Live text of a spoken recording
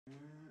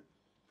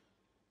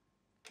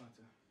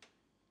Okay.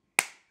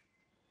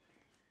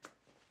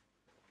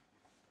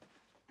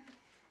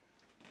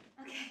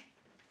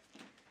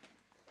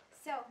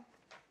 So,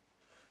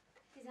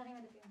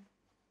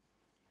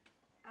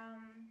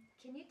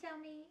 can you tell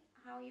me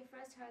how you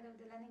first heard of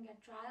the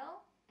Leningrad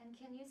Trial, and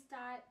can you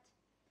start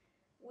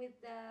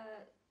with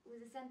the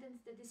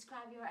sentence that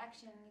describe your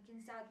action? You can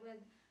start with,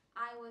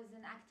 "I was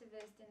an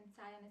activist in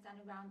Zionist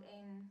underground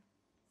in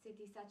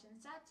city such and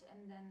such,"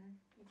 and then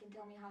you can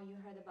tell me how you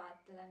heard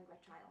about the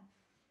Leningrad Trial.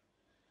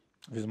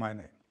 With my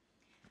name.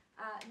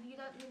 You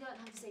don't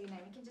have to say your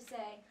name. You can just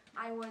say,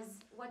 "I was,"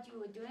 what you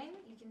were doing.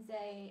 You can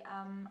say,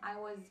 "I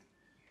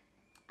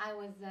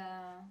was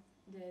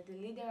the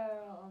leader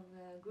of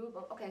a group."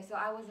 Okay, so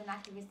I was an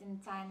activist in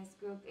Zionist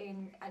group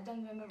in, I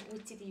don't remember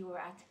which city you were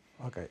at.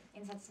 Okay.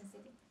 In such a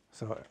city.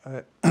 So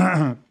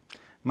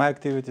my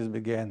activities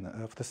began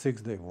after the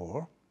Six-Day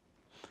War,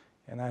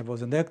 and I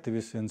was an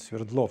activist in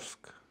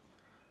Sverdlovsk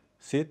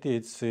city.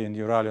 It's in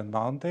Uralian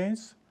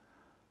Mountains.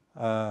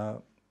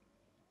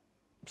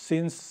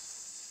 Since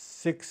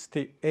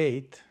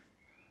 '68,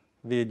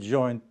 we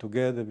joined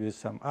together with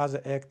some other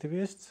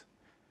activists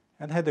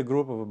and had a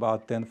group of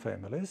about 10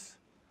 families.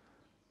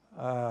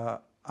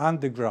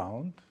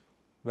 Underground,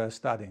 we were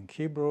studying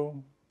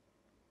Hebrew,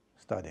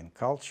 studying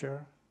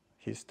culture,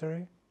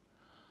 history,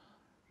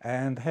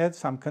 and had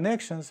some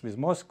connections with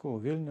Moscow,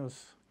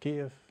 Vilnius,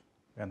 Kiev,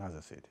 and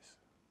other cities.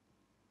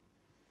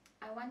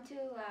 I want to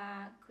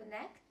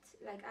connect.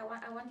 Like, I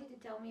want you to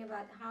tell me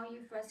about how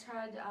you first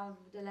heard of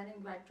the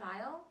Leningrad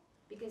Trial,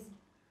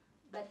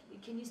 but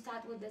can you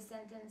start with the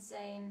sentence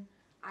saying,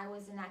 "I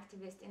was an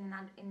activist in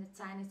the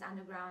Zionist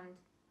underground,"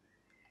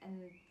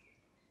 and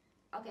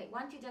okay,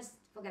 why don't you just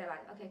forget about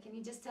it? Okay, can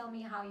you just tell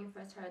me how you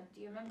first heard? Do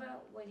you remember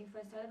when you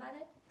first heard about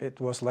it? It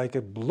was like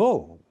a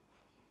blow.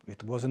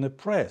 It was in the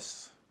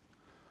press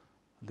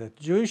that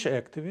Jewish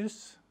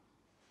activists,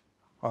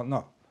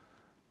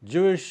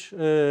 Jewish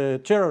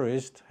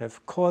terrorists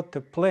have caught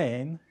a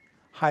plane,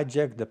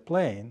 hijacked the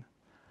plane,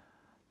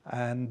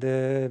 and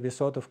we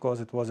thought, of course,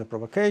 it was a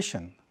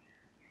provocation.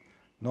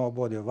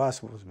 Nobody of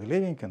us was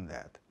believing in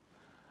that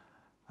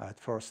at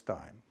first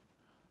time.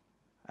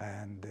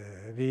 And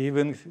we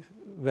even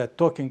were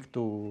talking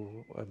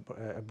to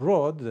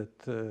abroad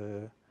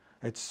that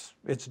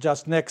it's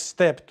just next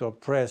step to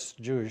oppress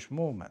Jewish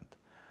movement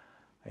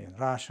in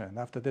Russia. And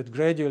after that,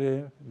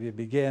 gradually, we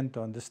began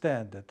to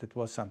understand that it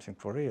was something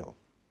for real.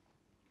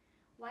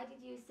 Why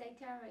did you say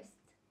terrorist?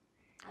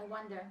 I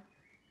wonder.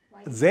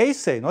 They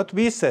say, not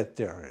we said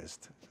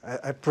terrorist.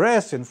 A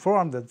press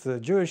informed that the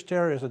Jewish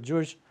terrorists or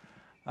Jewish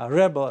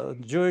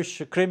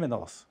Jewish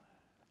criminals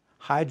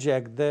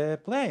hijacked the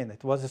plane.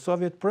 It was the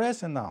Soviet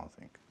press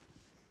announcing.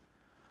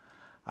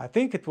 I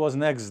think it was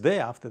next day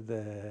after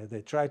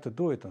they tried to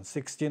do it on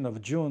 16th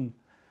of June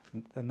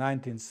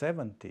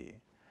 1970.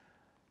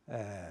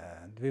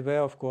 And we were,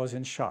 of course,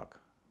 in shock.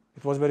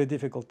 It was a very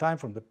difficult time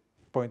from the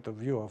point of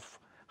view of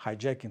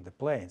hijacking the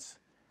planes.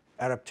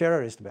 Arab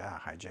terrorists were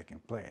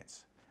hijacking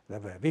planes. There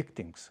were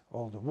victims.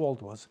 All the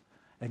world was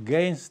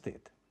against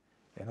it.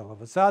 And all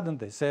of a sudden,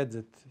 they said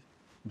that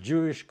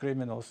Jewish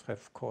criminals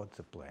have caught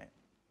the plane.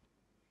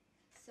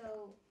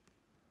 So,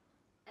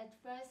 at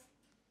first,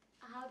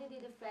 how did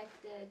it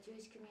affect the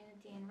Jewish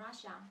community in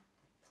Russia?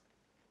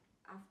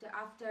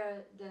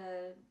 After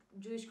the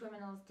Jewish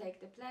criminals take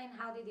the plane,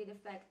 how did it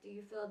affect? Do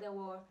you feel there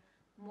were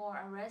more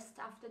arrests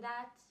after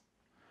that?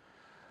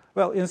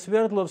 Well, in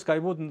Sverdlovsk, I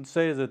wouldn't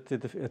say that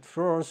at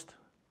first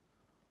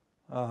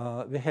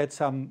we had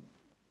some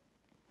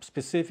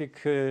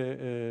specific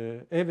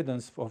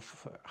evidence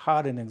of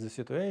hardening the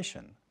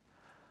situation.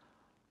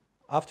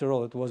 After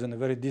all, it was in a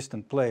very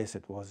distant place.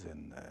 It was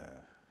in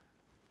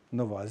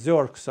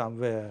Novozorsk,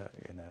 somewhere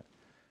in the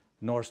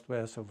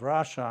northwest of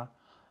Russia.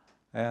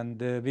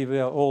 And we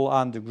were all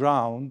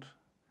underground.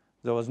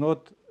 There was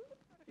not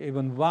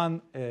even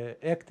one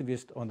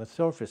activist on the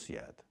surface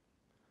yet.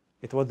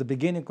 It was the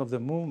beginning of the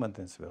movement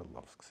in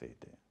Sverdlovsk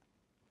city.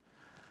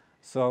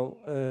 So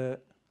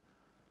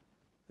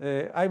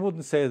I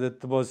wouldn't say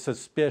that there was a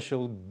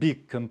special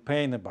big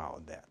campaign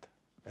about that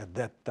at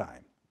that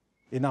time,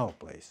 in our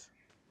place.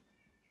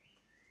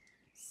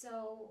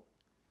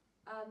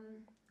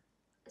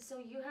 So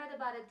you heard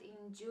about it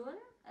in June,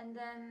 and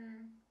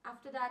then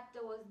after that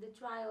there was the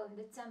trial in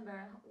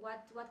December.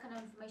 What kind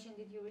of information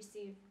did you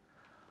receive?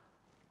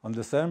 On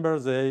December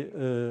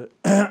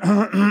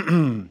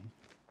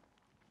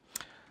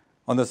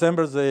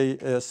they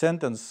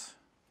sentenced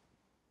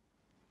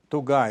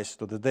two guys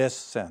to the death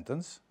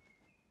sentence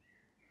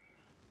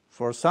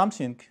for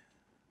something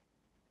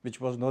which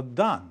was not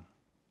done.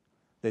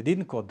 They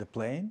didn't caught the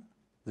plane.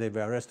 They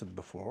were arrested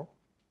before.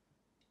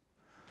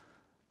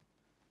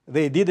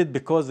 They did it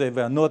because they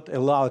were not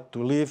allowed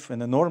to live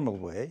in a normal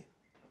way.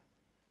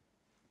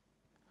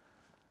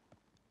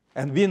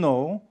 And we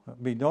know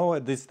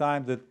at this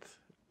time that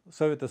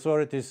Soviet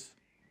authorities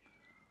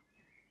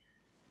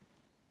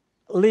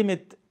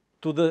limit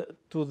to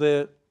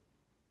the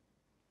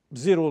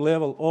zero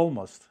level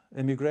almost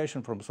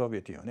emigration from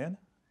Soviet Union.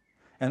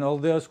 And all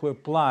those who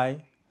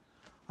apply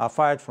are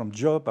fired from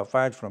job, are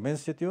fired from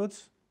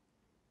institutes,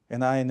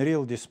 and are in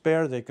real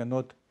despair. They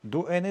cannot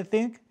do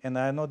anything, and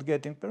are not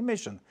getting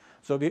permission.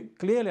 So we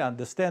clearly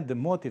understand the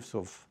motives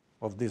of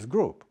this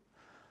group.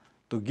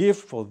 To give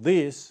for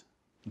this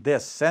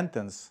death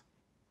sentence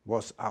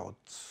was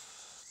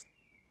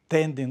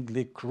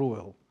outstandingly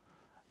cruel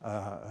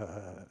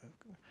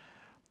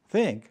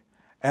thing.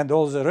 And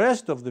all the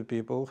rest of the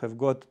people have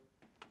got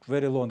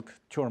very long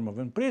term of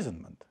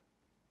imprisonment.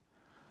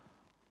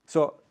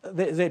 So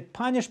they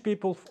punish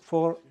people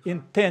for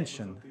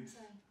intention. Sorry,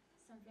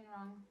 something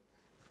wrong.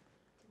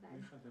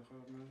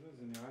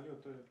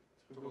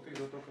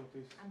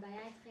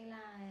 הבעיה התחילה...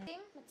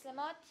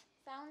 מצלמות,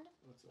 סאונד.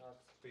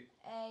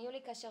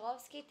 יולי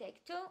קשרובסקי, טייק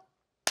 2.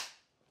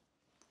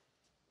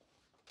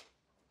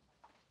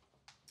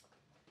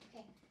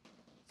 Okay,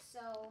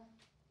 so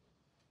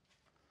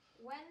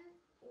when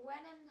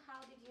and how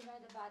did you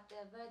heard about the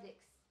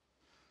verdicts?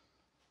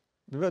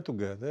 We were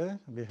together.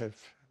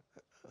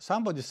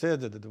 Somebody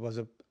said that there was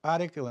an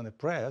article in the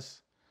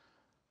press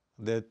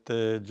that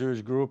the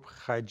Jewish group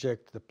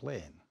hijacked the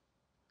plane.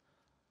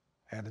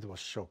 And it was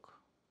shock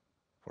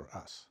for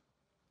us.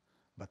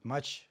 But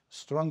much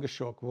stronger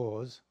shock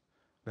was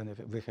when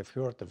we have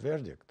heard the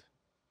verdict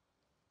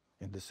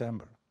in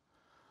December.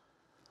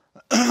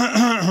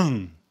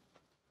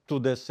 2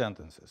 death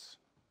sentences,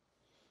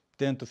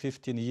 10 to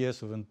 15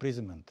 years of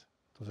imprisonment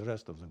to the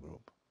rest of the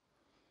group.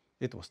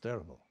 It was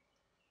terrible.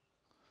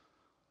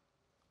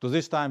 To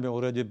this time, we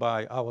already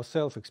by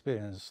ourselves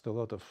experienced a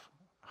lot of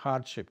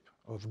hardship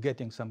of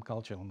getting some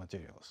cultural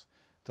materials,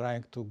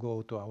 trying to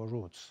go to our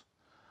roots,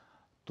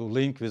 to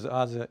link with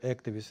other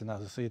activists in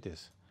other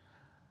cities.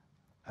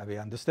 And we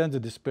understand the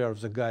despair of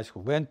the guys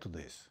who went to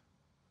this.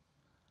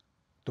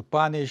 To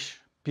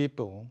punish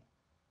people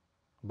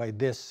by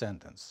death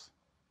sentence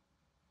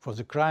for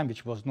the crime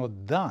which was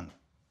not done,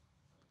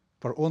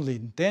 for only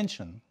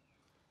intention,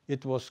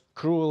 it was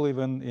cruel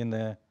even in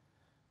the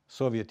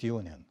Soviet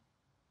Union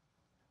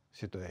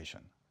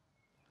situation.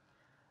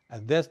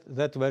 And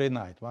that very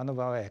night, one of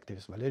our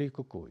activists, Valery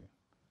Kukuy,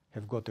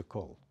 have got a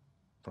call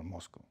from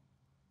Moscow.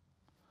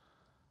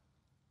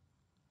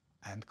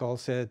 And call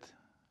said,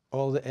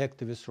 all the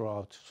activists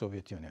throughout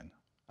Soviet Union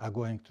are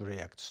going to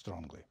react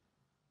strongly.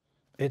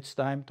 It's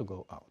time to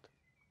go out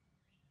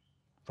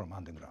from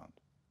underground.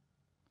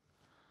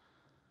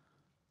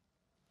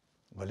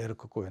 Valery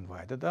Kukuy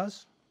invited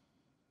us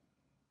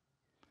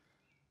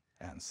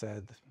and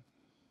said,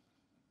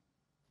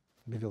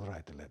 we will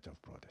write a letter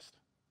of protest.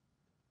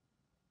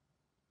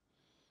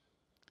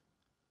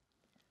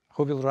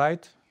 Who will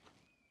write?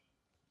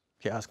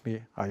 He asked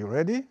me, are you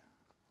ready?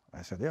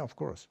 I said, yeah, of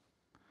course.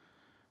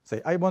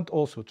 Say, I want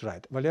also to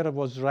write. Valery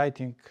was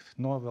writing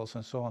novels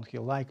and so on. He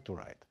liked to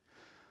write.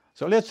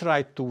 So let's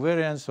write 2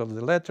 variants of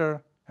the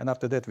letter, and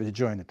after that we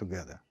join it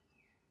together.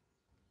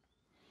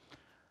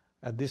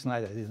 At this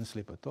night, I didn't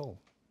sleep at all.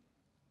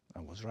 I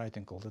was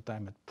writing all the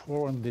time and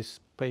pouring this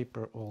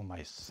paper all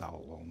my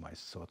soul, all my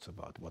thoughts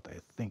about what I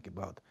think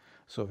about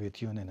Soviet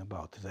Union,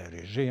 about their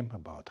regime,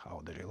 about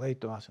how they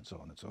relate to us, and so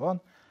on and so on,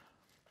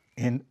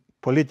 in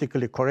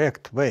politically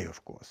correct way,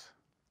 of course.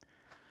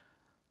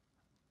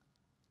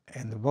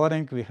 In the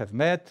morning we have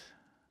met.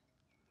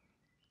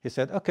 He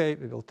said, okay,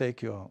 we will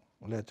take your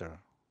letter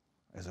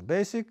as a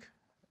basic,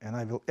 and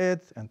I will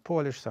add and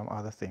polish some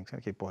other things.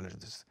 And he polished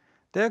this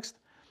text,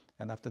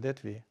 and after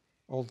that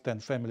all 10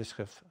 families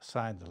have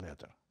signed the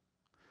letter.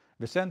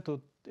 We sent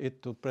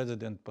it to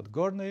President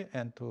Podgorny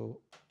and to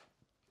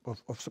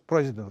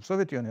President of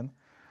Soviet Union,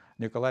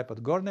 Nikolai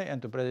Podgorny,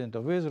 and to President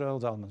of Israel,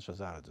 Zalmanson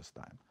at this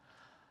time.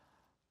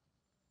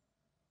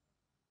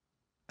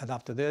 And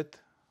after that,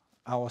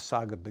 our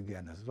saga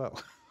began as well.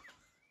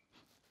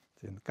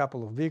 In a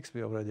couple of weeks,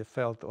 we already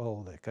felt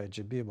all the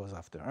KGB was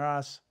after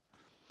us,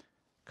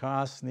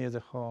 cars near the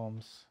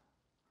homes,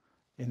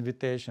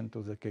 invitation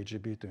to the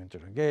KGB to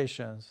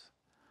interrogations,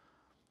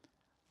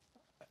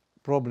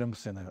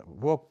 problems in the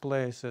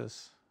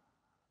workplaces,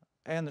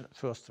 and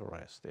first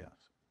arrest,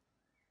 yes.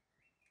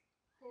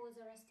 Who was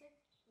arrested?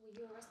 Were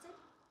you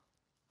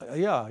arrested?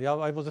 Yeah,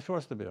 I was the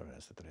first to be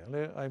arrested,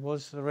 really. I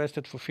was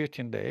arrested for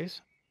 15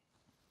 days.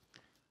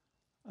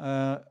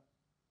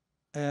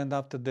 And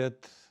after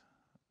that,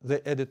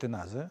 they added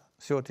another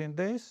 13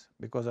 days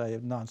because I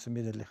announced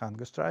immediately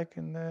hunger strike.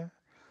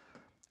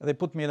 They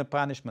put me in a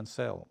punishment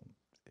cell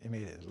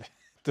immediately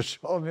to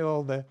show me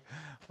all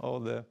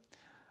the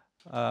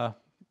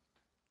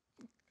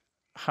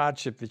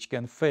hardship which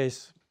can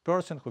face a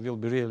person who will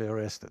be really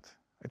arrested.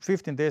 At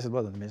 15 days, it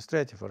was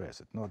administrative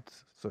arrest, not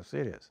so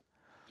serious.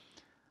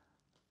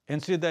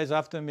 And 3 days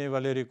after me,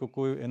 Valery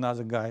Kukuy,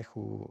 another guy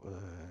who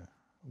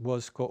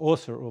was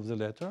co-author of the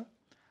letter,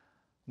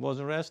 was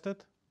arrested.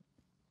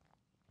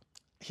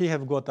 He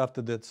have got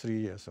after that 3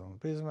 years of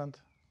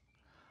imprisonment.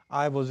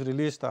 I was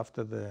released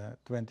after the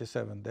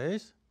 27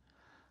 days,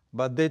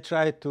 but they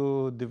tried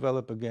to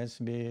develop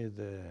against me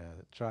the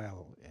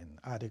trial in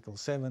Article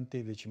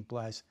 70, which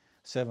implies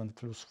 7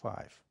 plus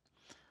 5.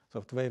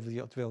 So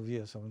 12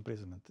 years of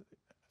imprisonment.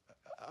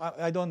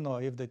 I don't know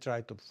if they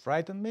tried to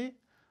frighten me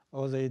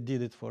or they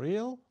did it for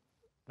real.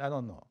 I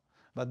don't know.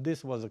 But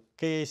this was a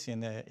case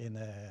in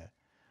a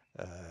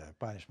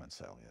punishment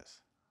cell,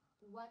 yes.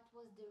 What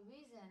was the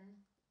reason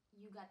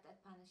you got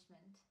that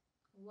punishment?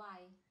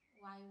 Why?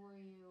 Why were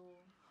you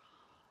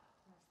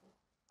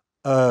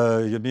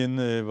arrested? You mean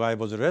why I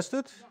was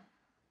arrested? Yeah.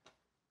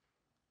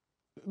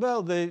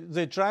 Well,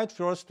 they tried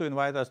first to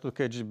invite us to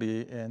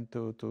KGB and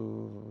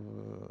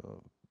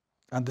to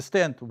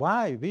understand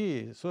why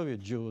we, Soviet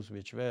Jews,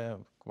 which were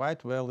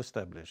quite well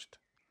established,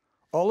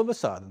 all of a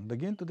sudden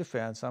begin to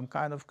defend some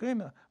kind of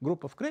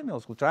group of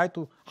criminals who try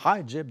to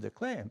hijack the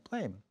claim.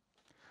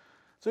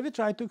 So we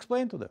tried to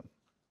explain to them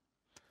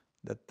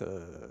that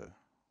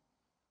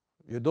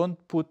you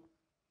don't put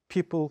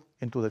people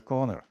into the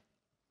corner.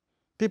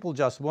 People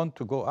just want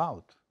to go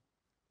out.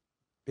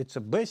 It's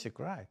a basic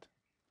right.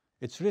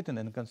 It's written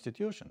in the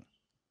Constitution.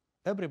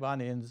 Everyone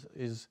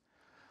has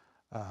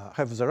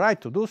the right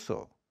to do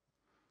so.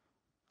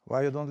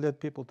 Why you don't let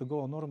people to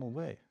go a normal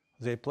way?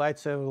 They applied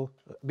several.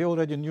 We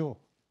already knew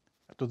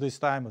to this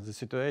time of the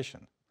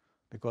situation,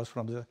 because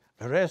from the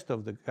arrest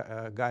of the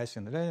guys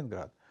in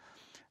Leningrad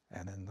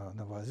and in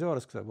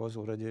Novozorsk, there was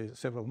already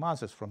several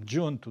months from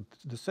June to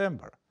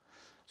December.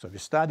 So we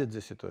studied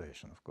the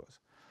situation, of course.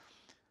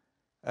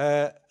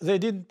 They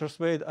didn't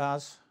persuade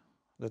us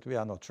that we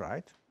are not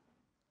right.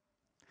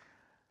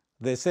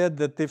 They said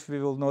that if we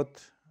will not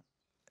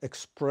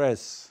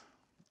express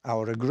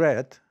our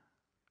regret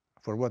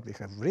for what we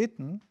have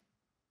written,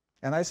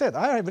 and I said,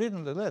 I have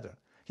written the letter.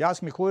 He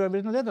asked me who have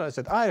written the letter. I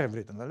said, I have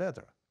written the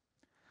letter.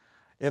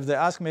 If they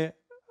ask me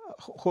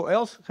who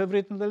else have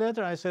written the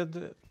letter, I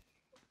said,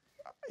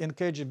 in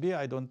KGB,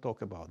 I don't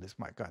talk about this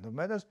kind of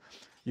matters.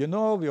 You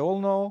know, we all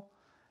know,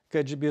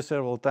 KGB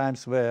several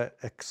times were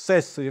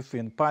excessive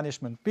in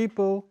punishment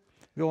people.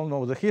 We all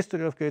know the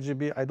history of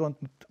KGB. I don't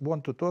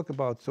want to talk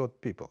about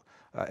third people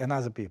and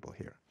other people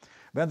here.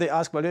 When they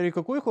asked Valery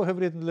Kukuy who have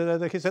written the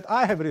letter, he said,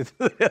 I have written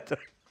the letter.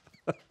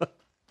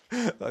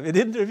 We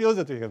didn't refuse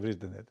that we have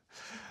written it.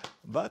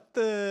 But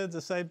at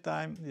the same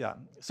time, yeah.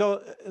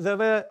 So there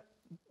were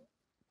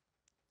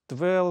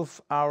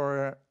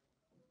 12-hour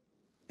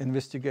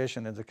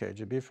investigation in the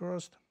KGB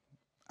first.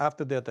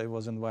 After that, I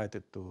was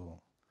invited to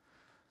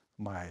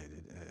my,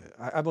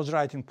 I was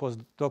writing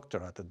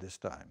postdoctorate at this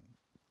time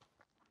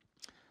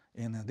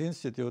in an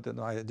institute, and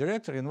my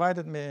director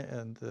invited me,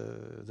 and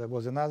there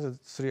was another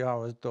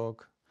 3-hour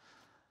talk.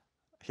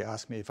 He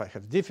asked me if I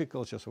have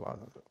difficulties,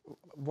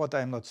 what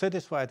I'm not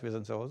satisfied with,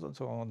 and so on and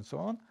so on and so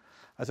on.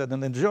 I said, in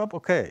the job,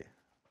 okay,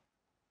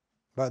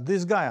 but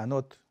this guy are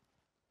not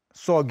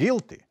so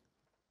guilty.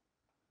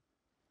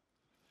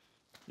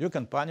 You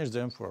can punish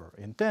them for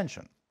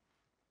intention,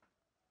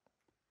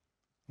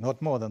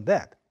 not more than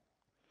that.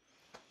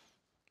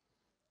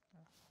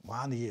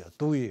 1 year,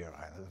 2 years,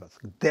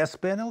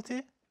 death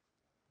penalty.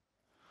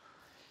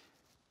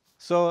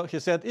 So he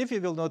said, if you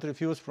will not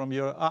refuse from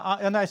your,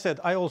 and I said,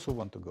 I also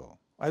want to go.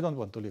 I don't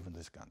want to live in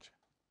this country.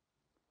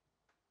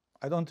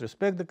 I don't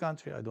respect the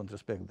country. I don't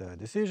respect the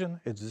decision.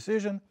 Its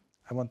decision.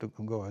 I want to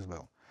go as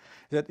well.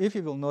 He said, if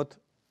you will not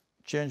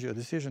change your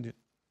decision,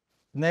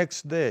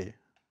 next day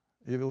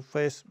you will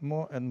face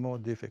more and more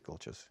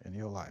difficulties in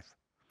your life.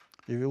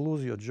 You will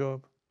lose your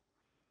job.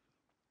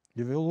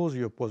 You will lose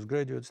your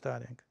postgraduate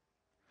studying.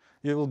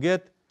 You will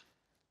get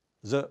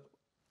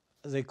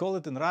they call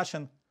it in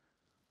Russian,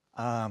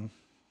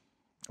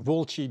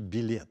 volчий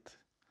билет.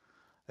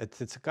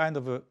 It's a kind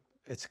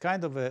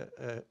of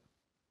a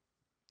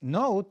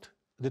note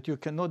that you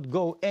cannot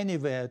go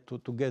anywhere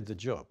to get the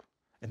job.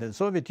 In the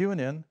Soviet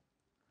Union,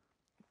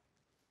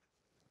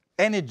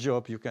 any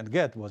job you can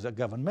get was a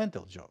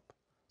governmental job.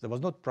 There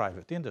was not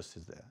private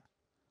industries there.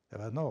 There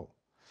were no.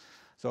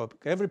 So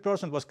every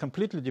person was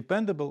completely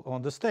dependable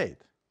on the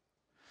state.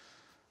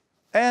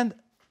 And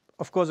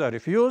of course I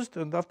refused,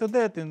 and after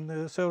that,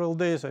 in several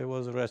days, I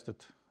was arrested.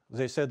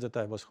 They said that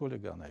I was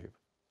hooligan. I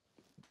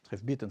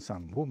have beaten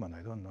some woman,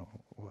 I don't know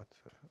what.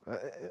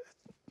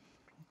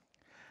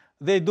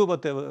 They do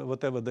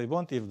whatever they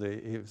want if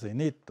they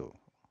need to.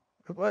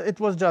 It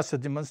was just a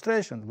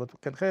demonstration what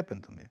can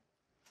happen to me.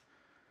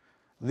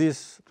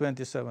 These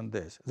 27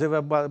 days. They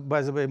were,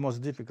 by the way,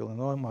 most difficult in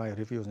all my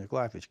refuseniks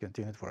life, which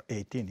continued for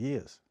 18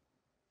 years.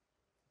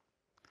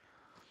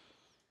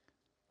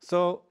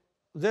 So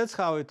that's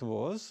how it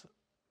was.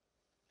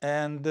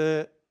 And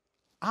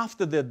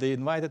after that, they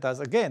invited us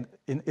again.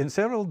 In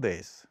several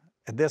days,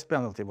 a death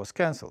penalty was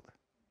canceled.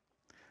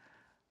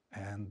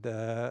 And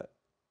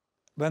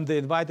when they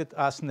invited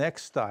us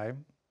next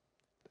time,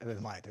 they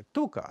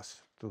took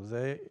us to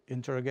the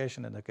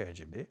interrogation in the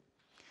KGB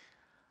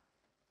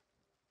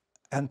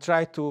and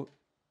tried to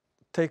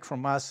take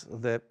from us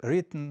the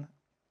written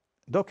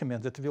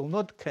document that will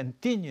not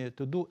continue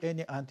to do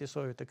any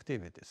anti-Soviet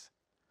activities.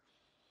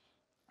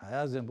 I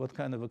asked them, what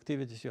kind of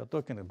activities you are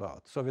talking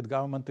about? Soviet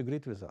government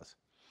agreed with us.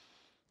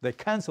 They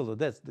canceled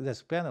the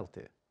death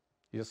penalty.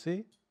 You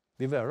see,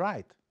 we were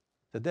right.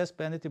 The death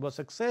penalty was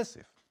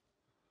excessive.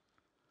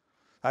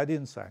 I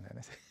didn't sign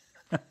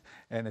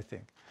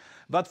anything.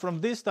 But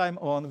from this time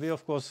on, we,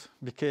 of course,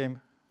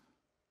 became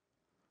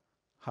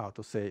how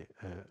to say,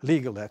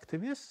 legal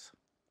activists.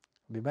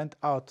 We went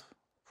out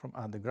from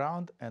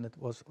underground, and it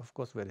was, of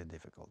course, very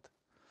difficult.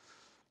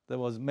 There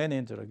was many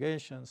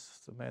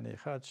interrogations, many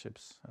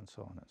hardships, and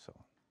so on and so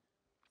on.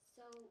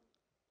 So,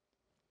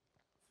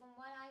 from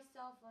what I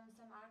saw from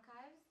some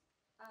archives,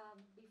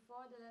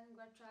 before the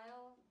Leningrad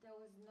trial, there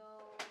was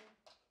no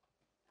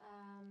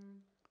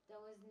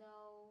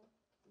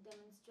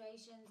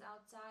demonstrations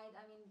outside.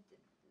 I mean,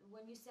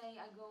 when you say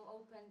I go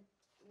open,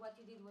 what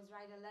you did was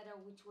write a letter,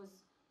 which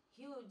was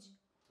huge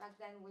back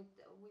then with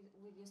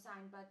your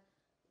sign, but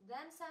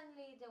then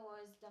suddenly there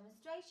was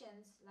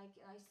demonstrations, like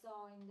I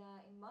saw in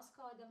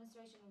Moscow, a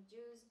demonstration of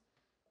Jews.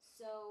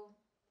 So,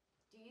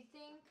 do you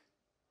think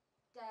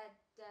that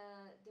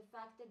the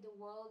fact that the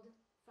world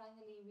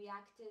finally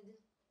reacted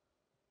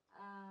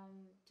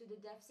to the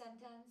death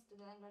sentence, to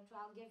the Leningrad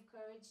trial, gave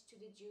courage to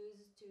the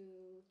Jews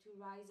to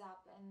rise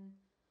up and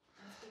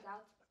speak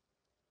out?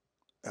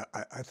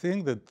 I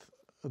think that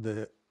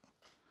the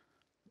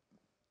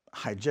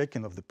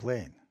hijacking of the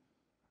plane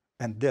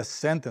and death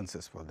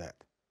sentences for that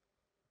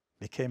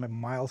became a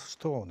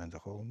milestone in the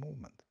whole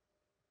movement.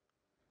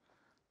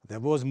 There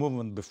was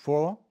movement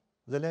before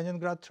the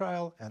Leningrad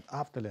trial and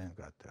after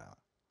Leningrad trial.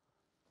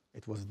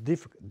 It was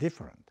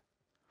different.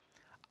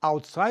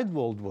 Outside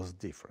world was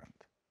different.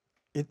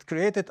 It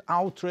created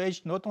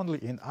outrage not only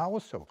in our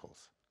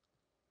circles.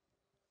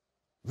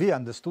 We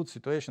understood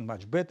situation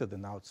much better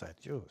than outside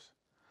Jews.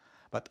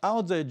 But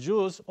outside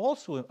Jews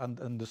also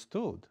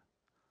understood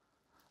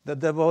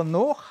that there were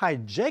no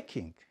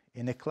hijacking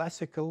in a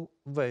classical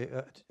way,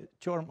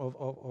 term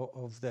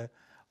of the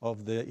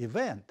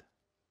event.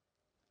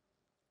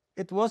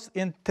 It was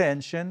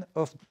intention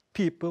of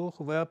people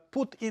who were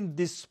put in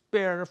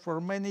despair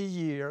for many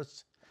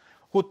years,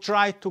 who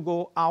tried to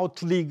go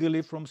out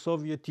legally from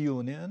Soviet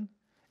Union,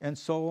 and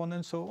so on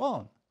and so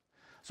on.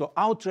 So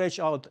outrage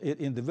out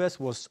in the West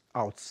was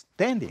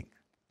outstanding.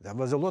 There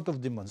was a lot of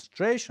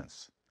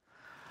demonstrations.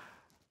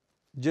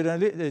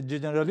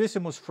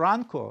 Generalissimus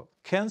Franco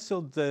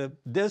canceled the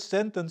death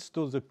sentence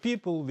to the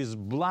people with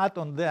blood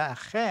on their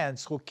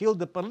hands who killed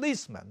the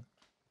policeman,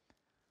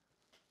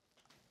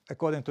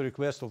 according to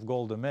request of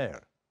Golda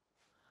Meir.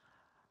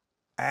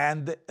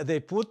 And they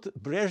put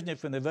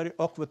Brezhnev in a very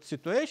awkward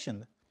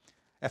situation.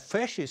 A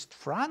fascist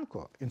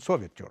Franco, in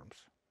Soviet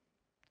terms,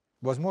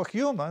 was more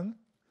human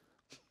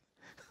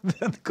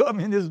than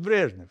communist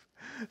Brezhnev.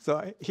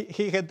 So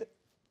he had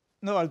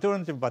no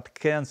alternative but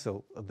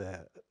cancel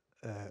the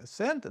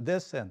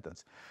death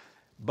sentence.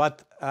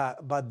 But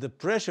the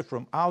pressure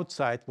from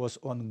outside was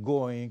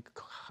ongoing,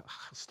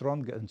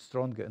 stronger and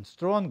stronger and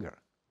stronger.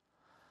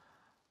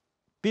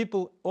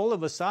 People all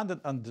of a sudden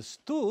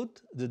understood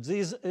that there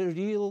is a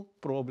real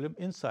problem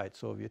inside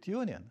Soviet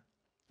Union.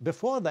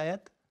 Before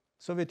that,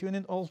 Soviet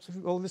Union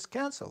always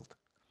cancelled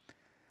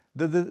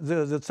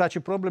that such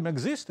a problem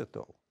existed at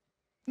all.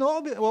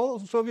 No, all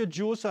Soviet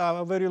Jews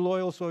are very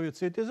loyal Soviet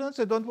citizens.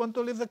 They don't want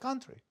to leave the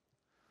country.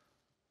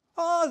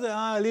 Oh, there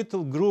are a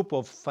little group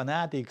of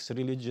fanatics,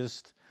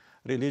 religious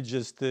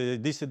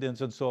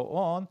dissidents and so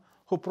on,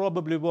 who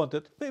probably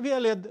wanted, we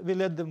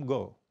let them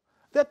go.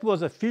 That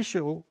was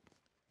official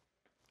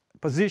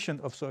position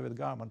of Soviet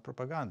government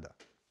propaganda.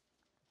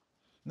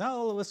 Now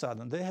all of a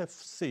sudden they have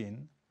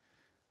seen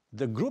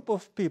the group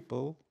of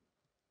people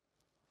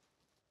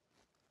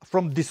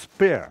from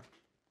despair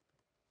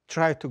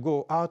try to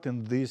go out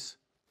in this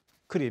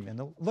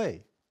criminal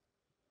way.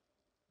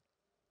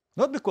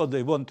 Not because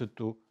they wanted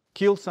to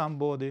kill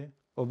somebody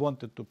or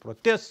wanted to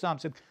protest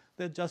something,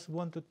 they just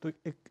wanted to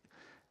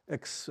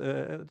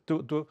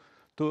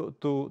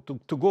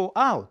go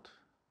out,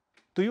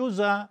 to use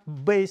a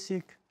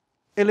basic,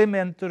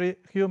 elementary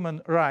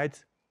human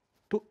rights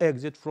to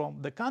exit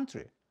from the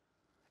country.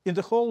 In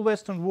the whole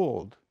Western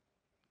world,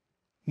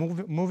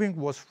 moving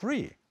was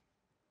free.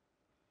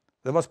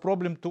 There was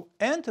problem to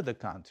enter the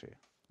country,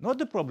 not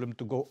the problem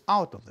to go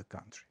out of the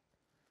country.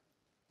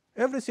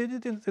 Every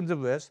citizen in the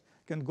West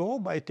can go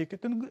buy a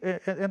ticket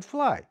and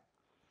fly,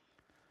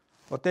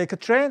 or take a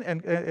train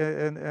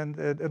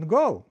and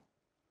go.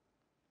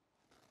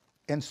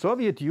 And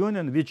Soviet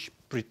Union, which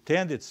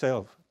pretended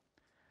itself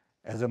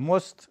as the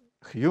most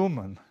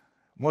human,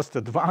 most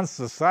advanced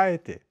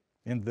society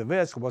in the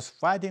West, was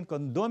fighting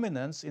on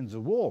dominance in the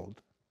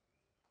world.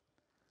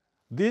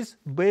 This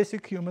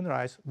basic human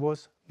rights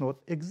was not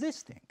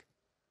existing.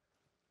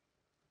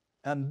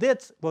 And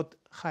that's what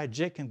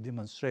hijacking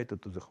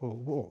demonstrated to the whole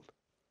world.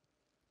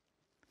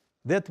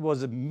 That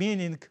was the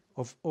meaning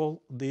of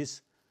all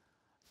this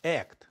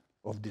act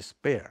of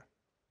despair.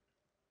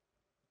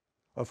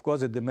 Of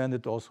course, it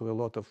demanded also a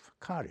lot of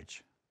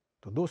courage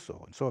to do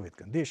so in Soviet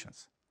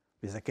conditions,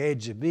 with the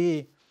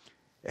KGB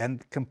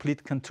and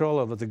complete control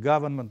over the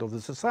government of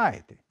the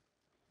society.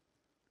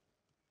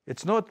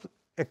 It's not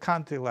a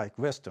country like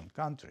Western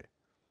country.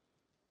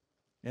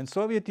 In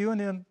Soviet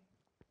Union,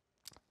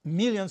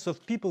 millions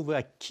of people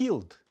were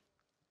killed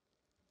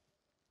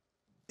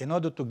in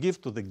order to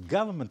give to the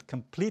government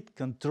complete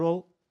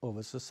control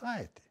over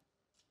society.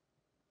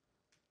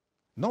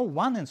 No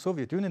one in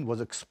Soviet Union was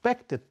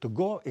expected to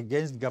go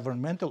against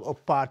governmental or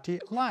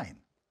party line.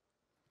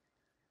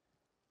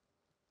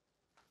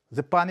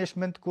 The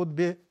punishment could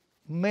be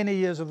many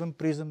years of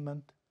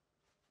imprisonment,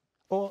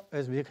 or,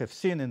 as we have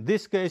seen in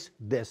this case,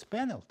 death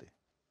penalty.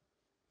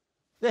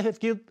 They have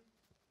killed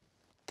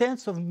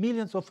tens of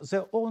millions of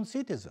their own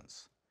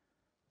citizens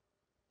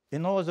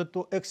in order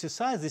to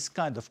exercise this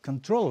kind of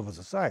control over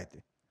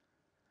society,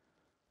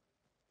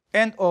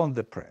 and on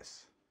the press,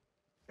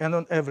 and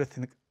on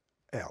everything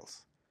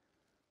else.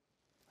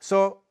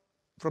 So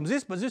from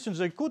this position,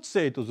 they could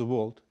say to the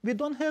world, we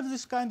don't have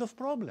this kind of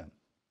problem.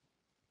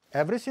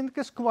 Everything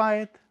is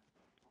quiet.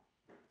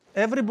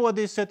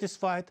 Everybody is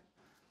satisfied.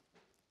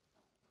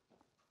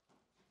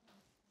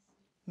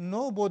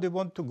 Nobody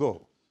wants to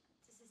go.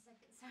 Just a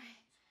second, sorry.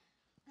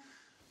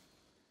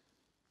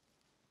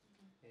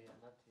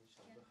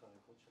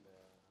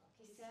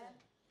 כיסא?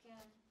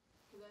 כן.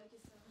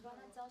 בוא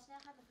נעצור שנייה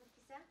אחת, נחליף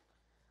כיסא.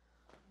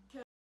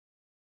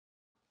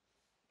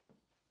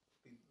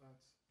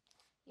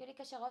 יולי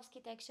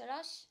קושרובסקי, טייק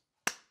 3.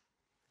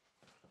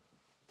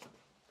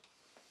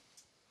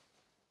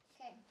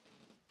 Okay.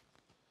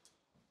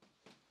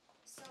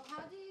 So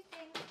how do you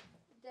think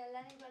the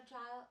Leningrad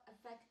trial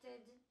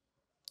affected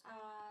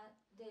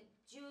the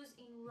Jews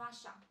in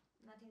Russia,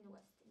 not in the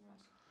West, in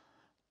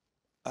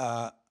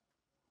Russia?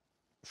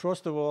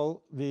 First of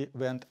all, we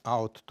went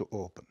out to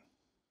open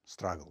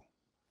struggle.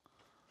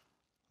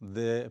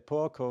 The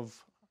epoch of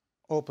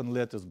open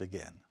letters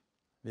began.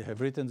 We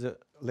have written the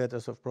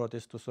letters of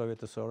protest to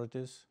Soviet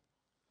authorities,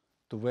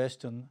 to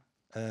Western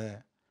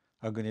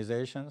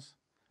organizations,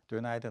 to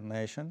United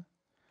Nations,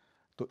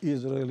 to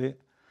Israeli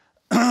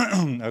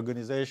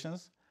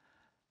organizations,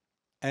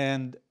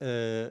 and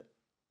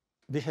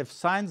we have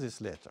signed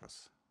these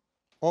letters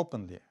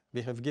openly.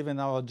 We have given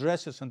our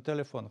addresses and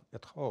telephone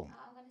at home.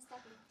 I'm going to stop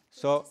you.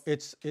 So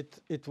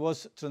it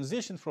was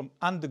transition from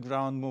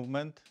underground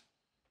movement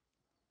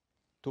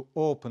to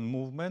open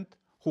movement,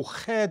 who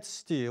had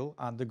still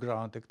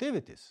underground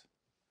activities,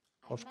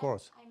 of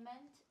course. I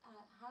meant,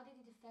 how did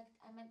it affect,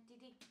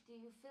 do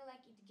you feel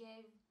like it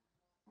gave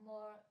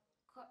more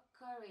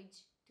courage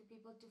to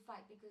people to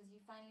fight because you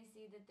finally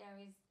see that there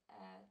is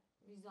a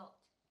result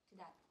to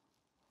that?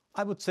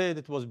 I would say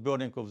that it was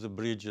burning of the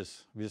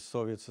bridges with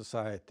Soviet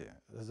society.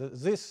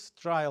 This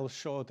trial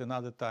showed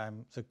another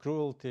time the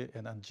cruelty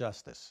and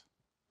injustice.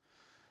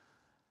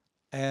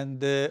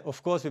 And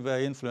of course we were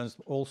influenced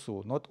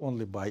also not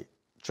only by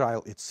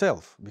trial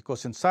itself,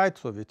 because inside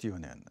Soviet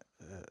Union,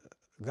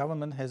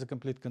 government has a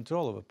complete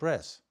control over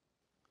press.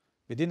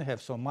 We didn't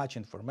have so much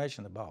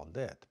information about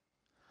that.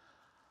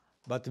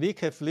 But we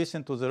have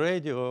listened to the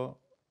radio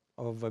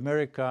of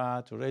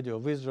America, to radio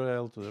of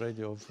Israel, to the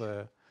radio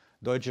of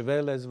Deutsche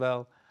Welle as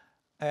well.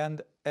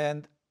 And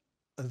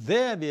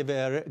there we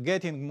were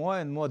getting more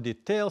and more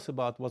details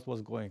about what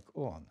was going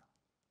on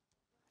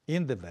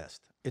in the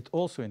West. It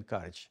also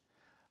encouraged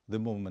the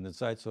movement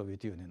inside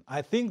Soviet Union.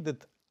 I think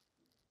that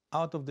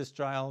out of this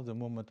trial, the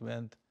movement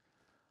went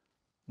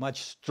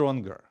much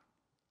stronger,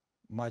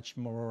 much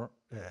more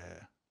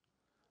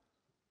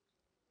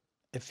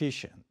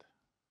efficient,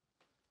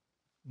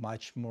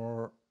 much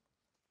more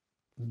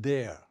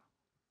dare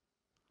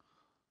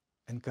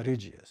and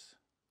courageous.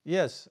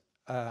 Yes,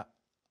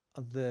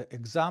 the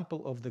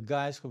example of the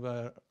guys who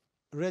were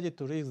ready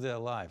to risk their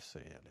lives,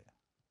 really,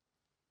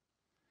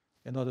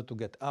 in order to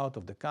get out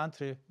of the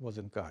country was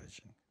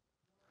encouraging.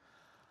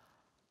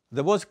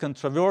 There was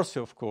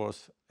controversy, of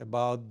course,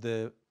 about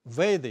the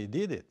way they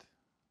did it,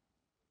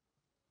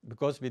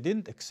 because we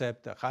didn't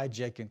accept the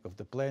hijacking of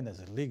the plane as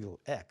a legal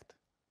act.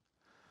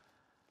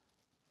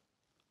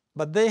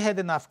 But they had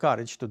enough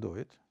courage to do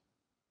it.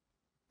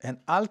 And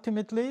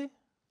ultimately,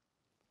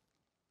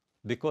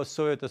 because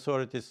Soviet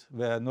authorities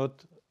were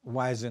not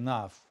wise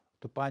enough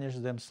to punish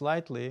them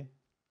slightly,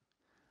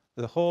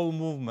 the whole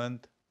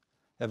movement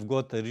have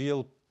got a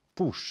real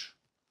push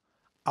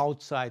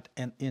outside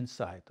and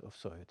inside of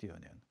Soviet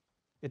Union.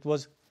 It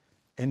was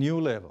a new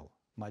level,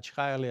 much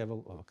higher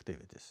level of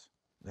activities.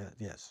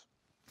 Yes.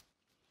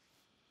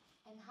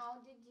 And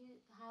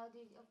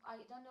I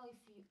don't know if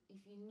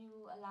you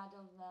knew a lot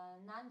of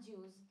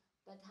non-Jews,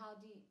 but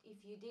if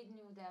you did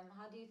knew them,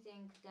 how do you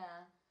think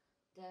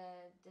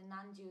the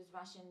non-Jews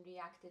Russian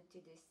reacted to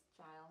this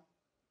trial?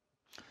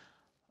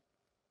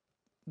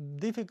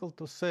 Difficult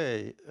to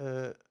say.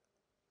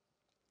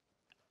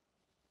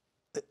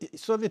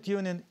 Soviet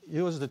Union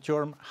used the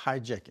term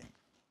hijacking.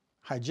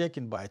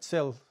 Hijacking by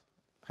itself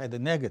had a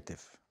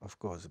negative, of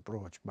course,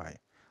 approach by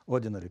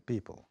ordinary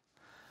people.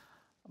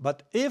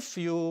 But if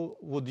you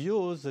would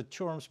use the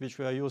terms which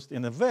were used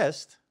in the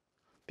West,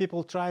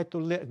 people tried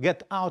to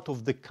get out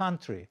of the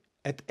country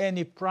at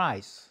any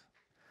price.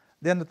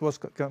 Then it was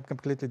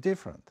completely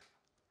different.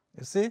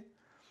 You see?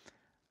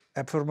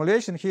 A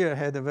formulation here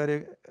had a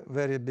very,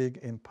 very big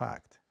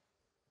impact.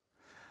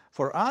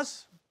 For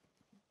us,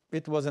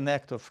 it was an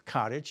act of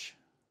courage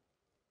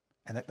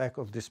and an act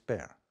of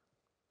despair.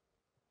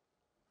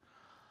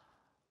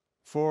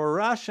 For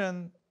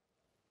Russian,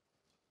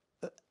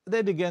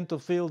 they began to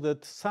feel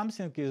that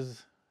something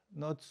is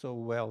not so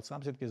well.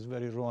 Something is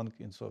very wrong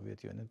in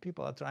Soviet Union.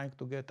 People are trying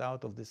to get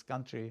out of this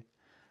country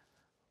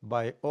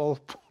by all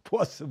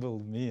possible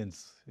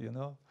means, you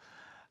know.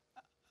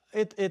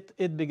 It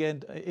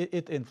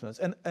influenced,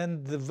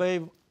 and the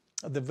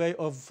way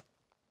of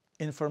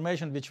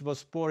information which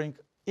was pouring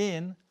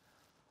in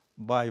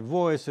by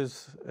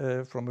voices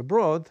from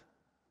abroad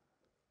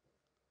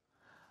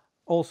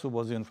also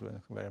was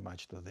influenced very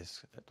much to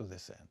this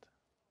end.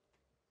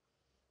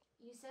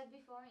 You said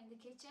before in the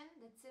kitchen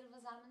that Silva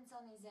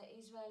Zalmanson is an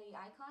Israeli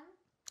icon.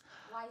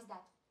 Why is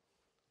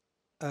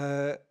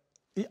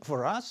that?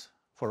 For us,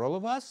 for all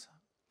of us,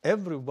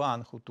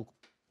 everyone who took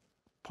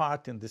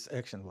part in this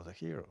action was a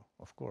hero,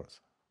 of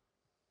course.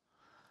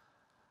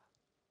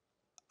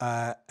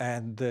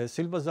 And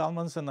Silva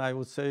Zalmanson, I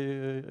would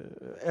say,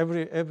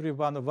 every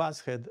one of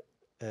us had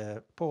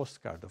a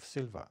postcard of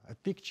Silva, a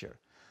picture.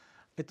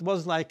 It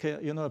was like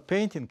a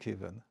painting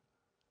even.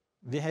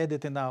 We had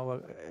it in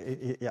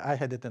I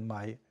had it in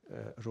my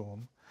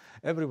room.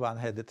 Everyone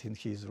had it in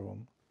his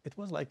room. It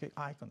was like an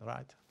icon,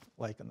 right?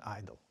 Like an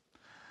idol.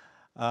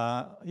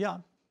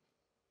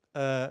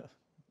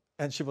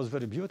 And she was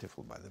very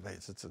beautiful, by the way.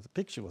 The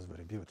picture was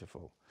very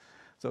beautiful.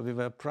 So we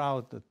were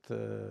proud that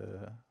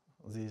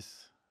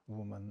this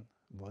woman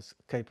was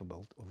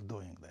capable of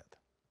doing that.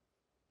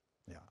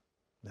 Yeah,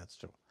 that's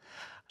true.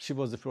 She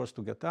was the first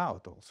to get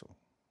out also.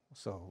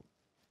 So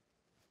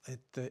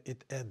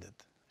it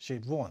added. She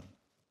won.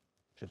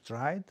 She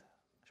tried,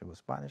 she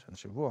was punished, and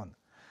she won.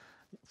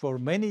 For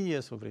many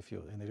years of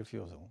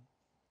refusal,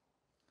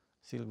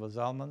 Silva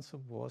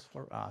Zalmanson was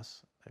for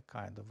us a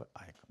kind of an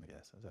icon.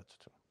 Yes, that's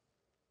true.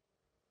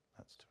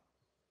 That's true.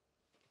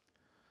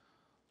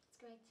 That's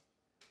great.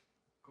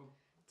 Cool.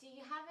 Do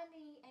you have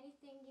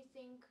anything you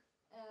think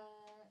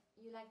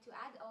you like to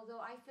add? Although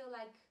I feel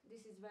like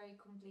this is very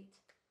complete.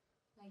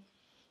 Like,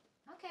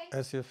 okay.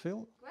 As you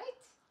feel?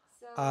 Great.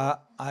 So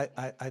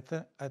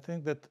I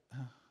think that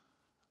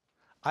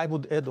I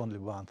would add only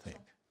one thing.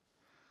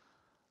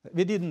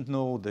 We didn't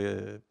know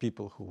the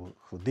people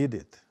who did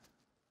it,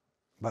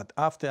 but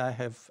after I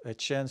have a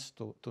chance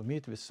to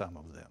meet with some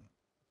of them,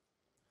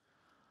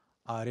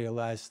 I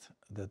realized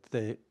that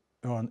they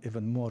earn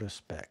even more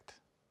respect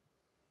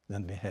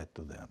than we had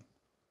to them,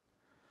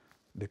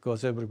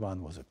 because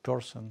everyone was a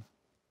person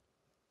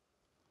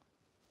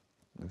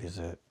with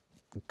a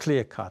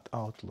clear-cut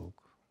outlook,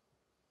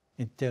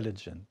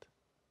 intelligent,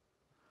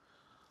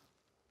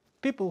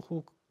 people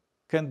who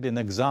can be an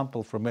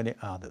example for many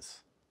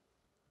others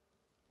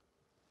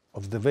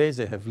of the way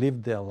they have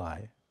lived their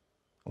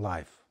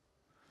life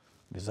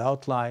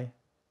without lie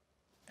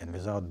and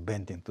without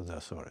bending to the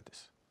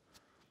authorities.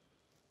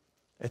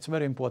 It's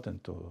very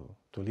important to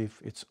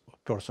live its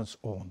person's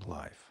own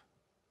life.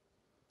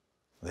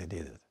 They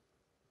did it.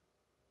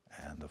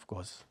 And of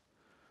course,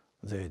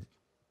 they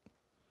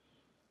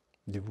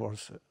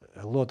deserve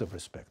a lot of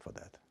respect for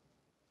that.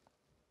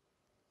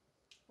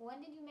 when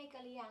did you make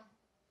Aliyah?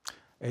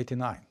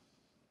 89.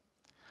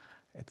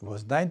 It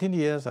was 19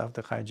 years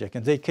after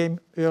hijacking. They came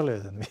earlier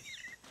than me.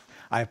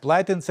 I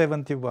applied in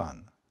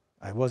 71.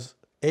 I was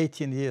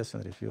 18 years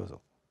in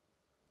refusal.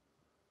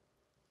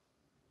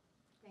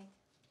 Great,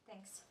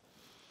 thanks.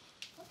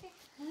 Okay.